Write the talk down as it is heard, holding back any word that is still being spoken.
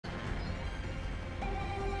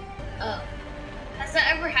Oh. Has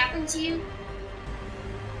that ever happened to you?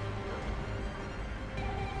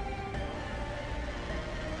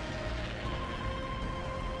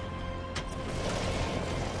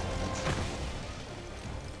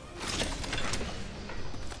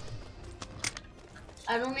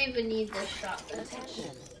 I don't even need this shotgun.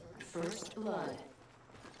 Attention. First blood.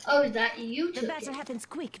 Oh, is that you The took battle it? happens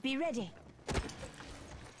quick. Be ready.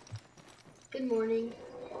 Good morning.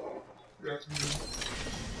 Round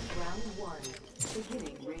 1.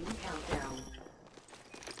 Beginning ring countdown.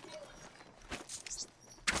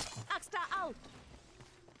 Axta out.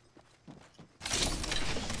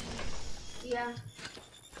 Yeah.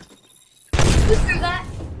 Who threw that?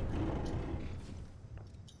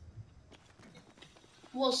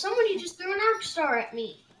 Well, somebody just threw an arc star at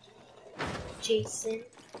me. Jason.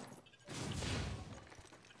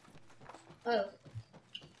 Oh.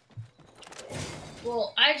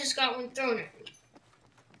 Well, I just got one thrown at me.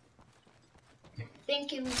 I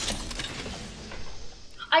think it was...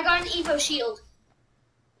 I got an Evo shield.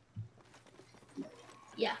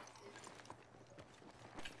 Yeah.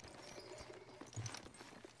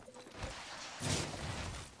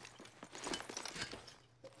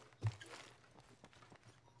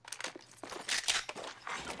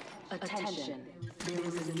 Attention. There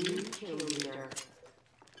is a new kill leader.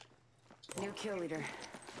 New kill leader.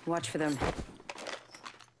 Watch for them.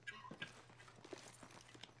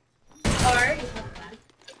 Alright.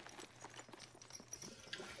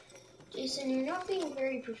 Jason, you're not being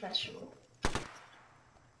very professional.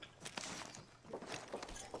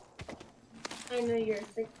 I know you're a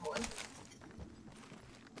thick boy.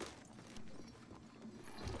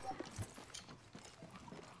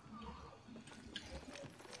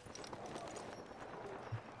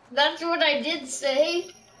 That's what I did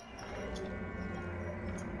say.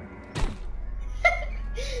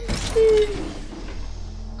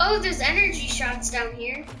 Oh, there's energy shots down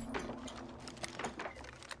here.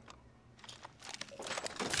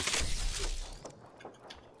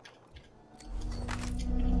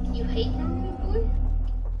 You hating on me, boy?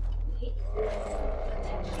 You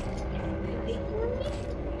hating on me?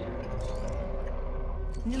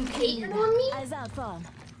 New Hating kill on me? leader. Eyes out, farm.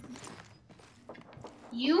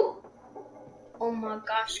 You? Oh my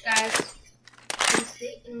gosh, guys. He's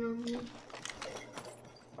hating on me.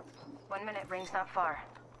 1 minute. Ring's not far.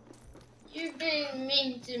 You're being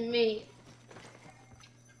mean to me.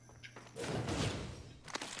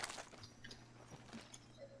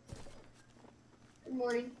 Good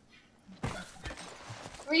morning.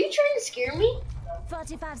 Were you trying to scare me?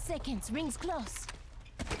 45 seconds. Ring's close.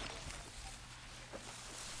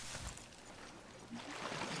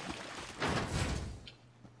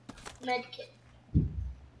 Medkit.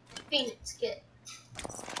 Phoenix kit.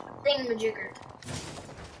 Thingamajigger.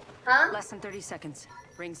 Huh? Less than 30 seconds.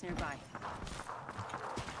 Ring's nearby.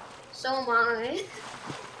 So am I.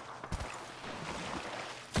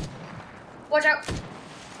 Watch out.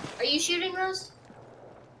 Are you shooting those?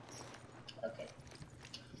 Okay.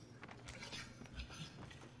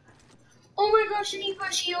 Oh my gosh, I need my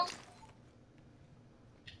shield.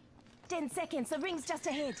 10 seconds. The ring's just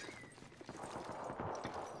ahead.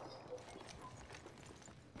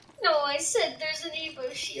 No, I said there's an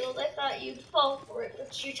Evo shield. I thought you'd fall for it,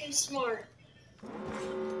 but you're too smart.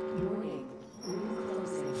 Warning. Ring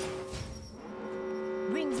closing.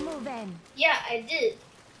 Rings moving. Yeah, I did.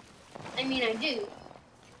 I mean, I do.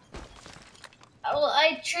 Well,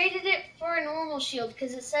 I traded it for a normal shield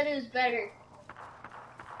because it said it was better.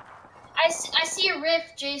 I see a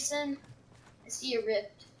rift, Jason. I see a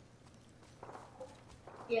rift.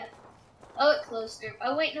 Yeah. Oh, it closed there.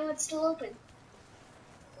 Oh, wait, no, it's still open.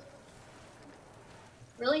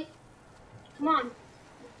 Really? Come on.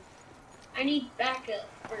 I need backup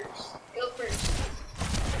first. Go first.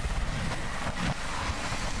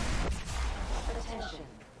 Attention.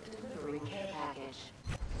 Delivering care package.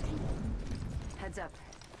 Heads up.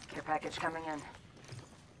 Care package coming in.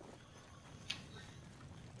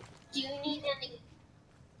 Do you need any?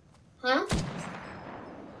 Huh?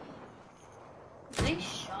 Nice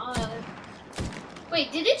shot.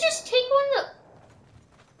 Wait, did it just take one up?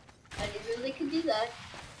 I didn't know they could do that.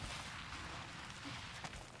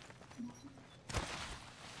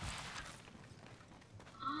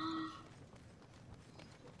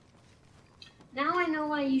 Now I know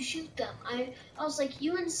why you shoot them. I was like,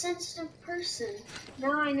 you insensitive person.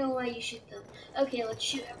 Now I know why you shoot them. Okay, let's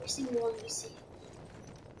shoot every single one we see.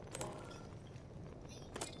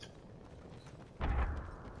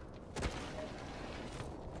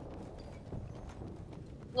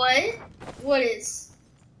 What? What is?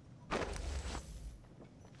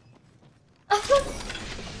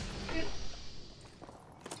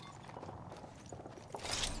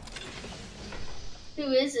 Who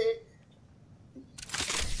is it?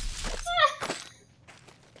 Ah.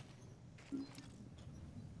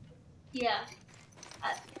 Yeah.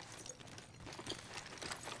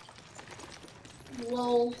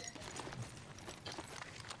 Lol.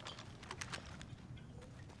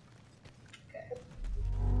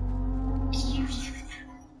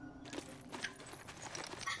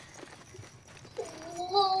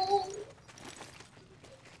 Lol.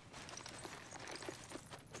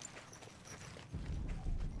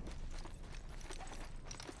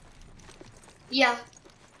 Yeah.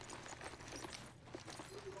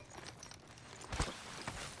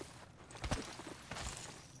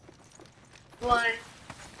 Why?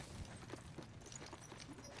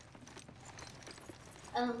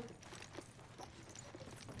 Um.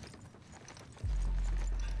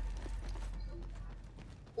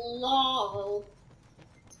 Lol.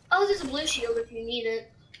 Oh, there's a blue shield if you need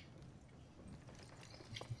it.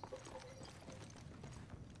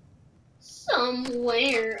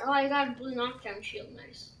 Somewhere. Oh, I got a blue knockdown shield.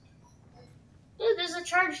 Nice. Ooh, there's a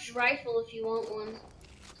charged rifle if you want one.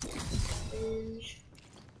 Binge.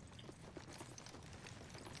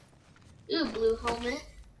 Ooh, blue helmet.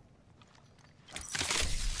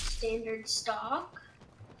 Standard stock.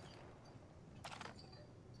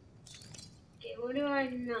 Okay, what do I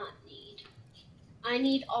not need? I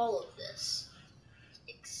need all of this.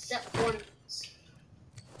 Except one of these.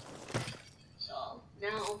 So,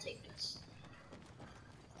 now I'll take this.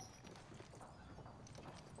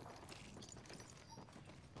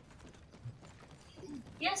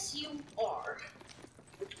 Yes, you are.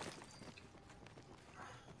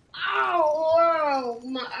 Ow!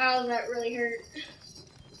 Whoa! Ow, that really hurt.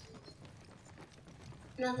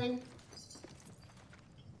 Nothing.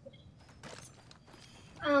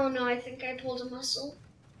 Oh no, I think I pulled a muscle.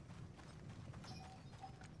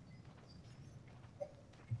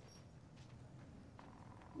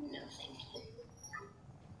 No, thank you.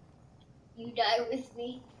 You die with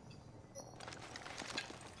me.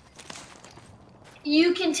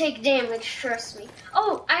 You can take damage, trust me.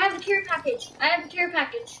 Oh, I have a care package. I have a care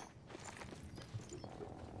package.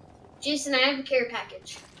 Jason, I have a care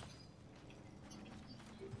package.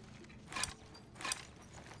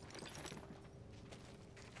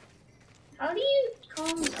 How do you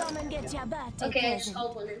Come and get your birthday Okay, I just present.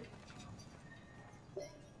 called one in.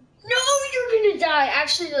 No, you're gonna die.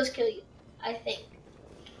 Actually, those kill you. I think.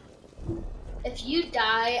 If you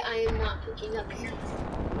die, I am not picking up your.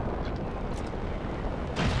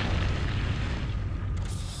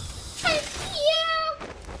 Yeah.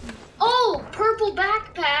 Oh, purple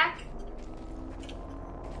backpack.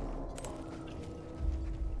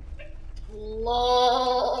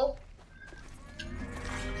 Lol.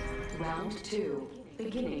 Round 2.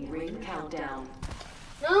 Beginning ring countdown.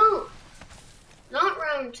 No, not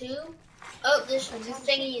round 2. Oh, this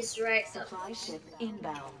thingy is right up. Supply ship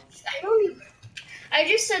inbound. I don't even. I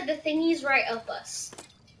just said the thingy's right up us.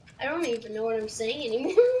 I don't even know what I'm saying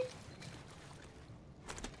anymore.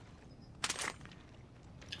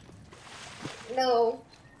 No.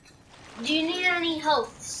 Do you need any help,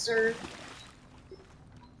 sir?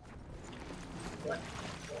 What?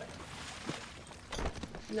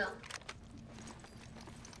 No.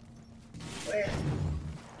 Where?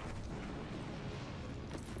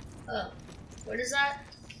 Oh. What is that?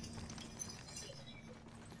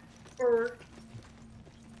 For.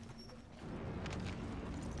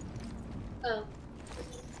 Oh.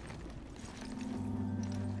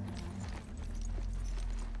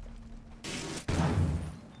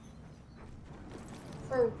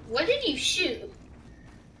 For what did you shoot?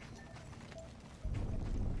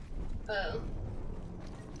 Oh.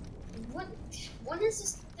 When is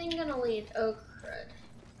this thing gonna land? Oh crud.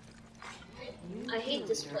 I hate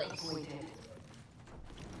this Kill leader place. appointed.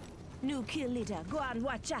 New kill leader, go and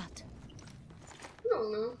watch out. I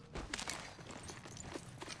don't know.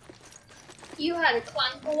 You had to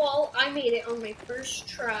climb the wall. I made it on my first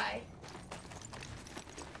try.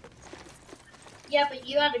 Yeah, but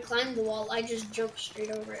you had to climb the wall. I just jumped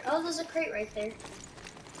straight over it. Oh, there's a crate right there.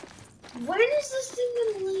 When is this thing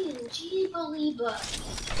gonna land? Jeeba-leeba.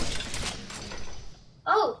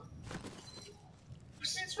 Oh.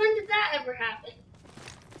 Since when did that ever happen?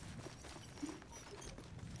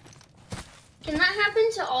 Can that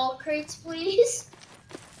happen to all crates, please?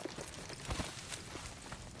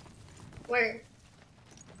 Where?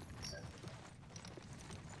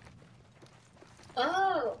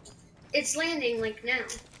 Oh. It's landing like now.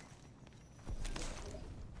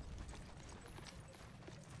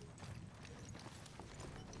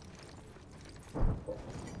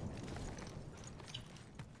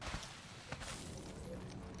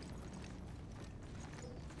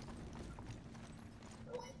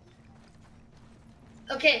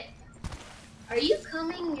 Okay. Are you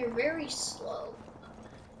coming? You're very slow.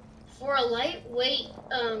 For a lightweight,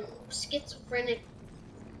 schizophrenic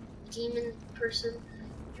demon person,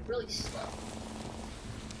 you're really slow.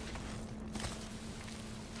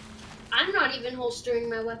 I'm not even holstering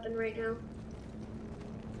my weapon right now.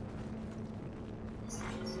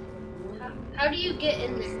 How do you get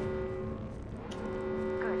in there?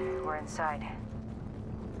 Good, we're inside.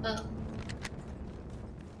 Oh.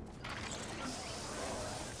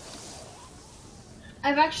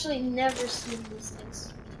 I've actually never seen these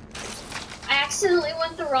things. I accidentally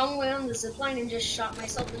went the wrong way on the zipline and just shot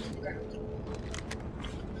myself into the ground.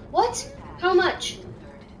 What? How much?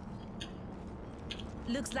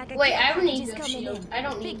 Looks like a Wait, care I don't package need is your coming shield. in. I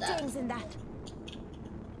don't need Big that. things in that.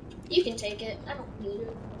 You can take it. I don't need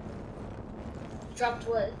it. Dropped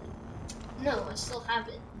what? No, I still have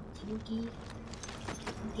it. Dingy.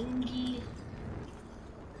 Dingy.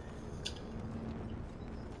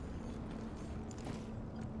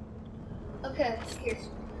 Okay, here.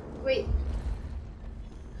 Wait.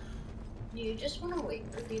 Do you just want to wait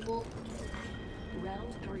for people?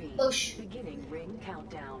 Round 3. Oh, Beginning ring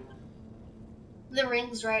countdown. The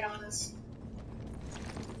ring's right on us.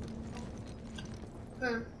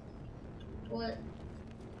 Huh. What?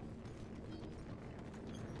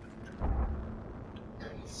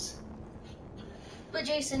 Nice. But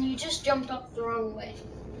Jason, you just jumped up the wrong way.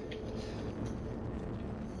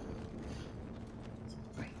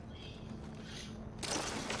 Right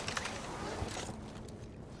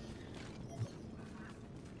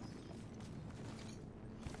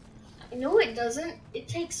way. No, it doesn't. It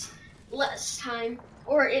takes less time.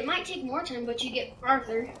 Or it might take more time, but you get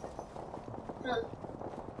farther. Huh.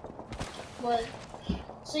 What?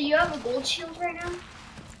 So you have a gold shield right now?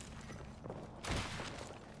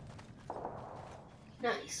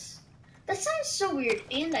 Nice. That sounds so weird.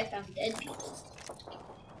 And I found dead people.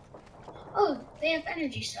 Oh, they have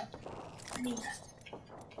energy stuff. I need that.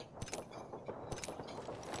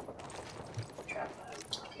 Okay.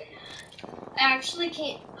 I actually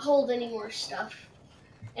can't hold any more stuff.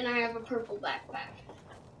 And I have a purple backpack.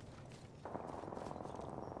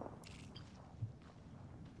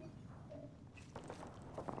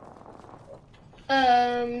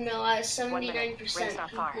 No, I have 79% Ring's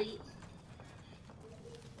not far. complete.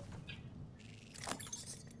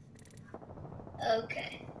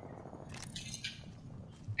 Okay.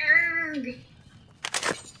 Arrgh.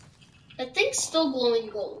 That thing's still glowing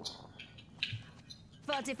gold.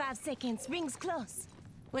 45 seconds. Ring's close.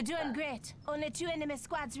 We're doing great. Only 2 enemy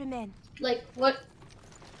squads remain. Like, what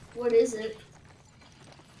is it?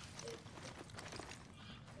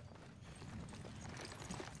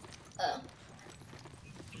 Oh.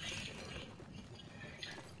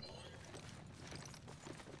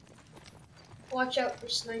 Watch out for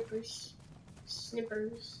snipers.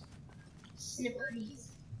 Snippers. Snipperies.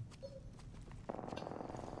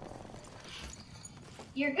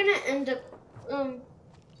 You're gonna end up, I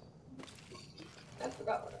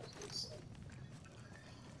forgot what I was gonna say.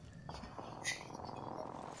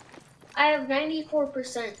 I have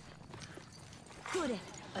 94%. Good.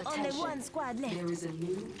 Only Attention. 1 squad left. There is a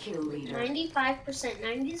new kill leader. 95%,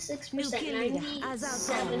 96%, New kill leader. Eyes out.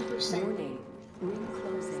 97%. Warning. Ring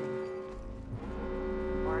closing.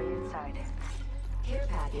 We're inside. Care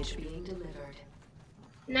package being delivered.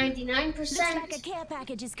 99%. Looks like a care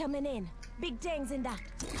package is coming in. Big things in that.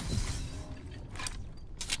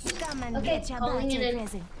 Come and Okay, get your calling it birthday in.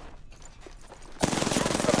 present.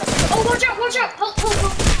 Oh, watch out, watch out! Help, help,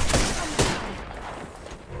 help!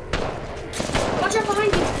 Watch out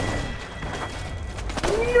behind you!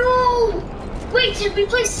 No! Wait, did we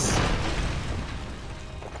place...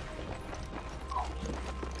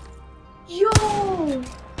 Yo!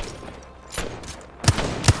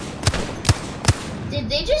 Did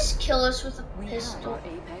they just kill us with a We pistol? are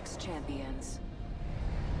Apex champions.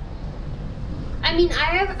 I mean,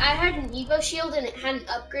 I had an Evo shield and it hadn't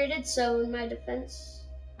upgraded, so in my defense,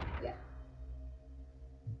 yeah.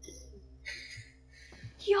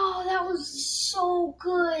 Yo, that was so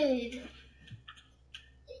good.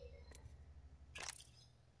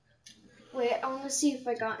 Wait, I want to see if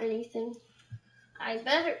I got anything.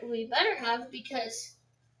 We better have because,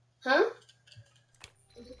 huh?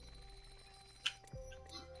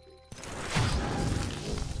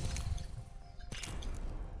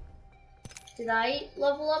 Did I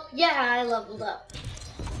level up? Yeah, I leveled up.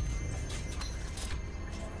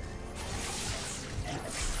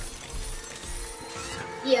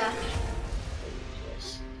 Yeah.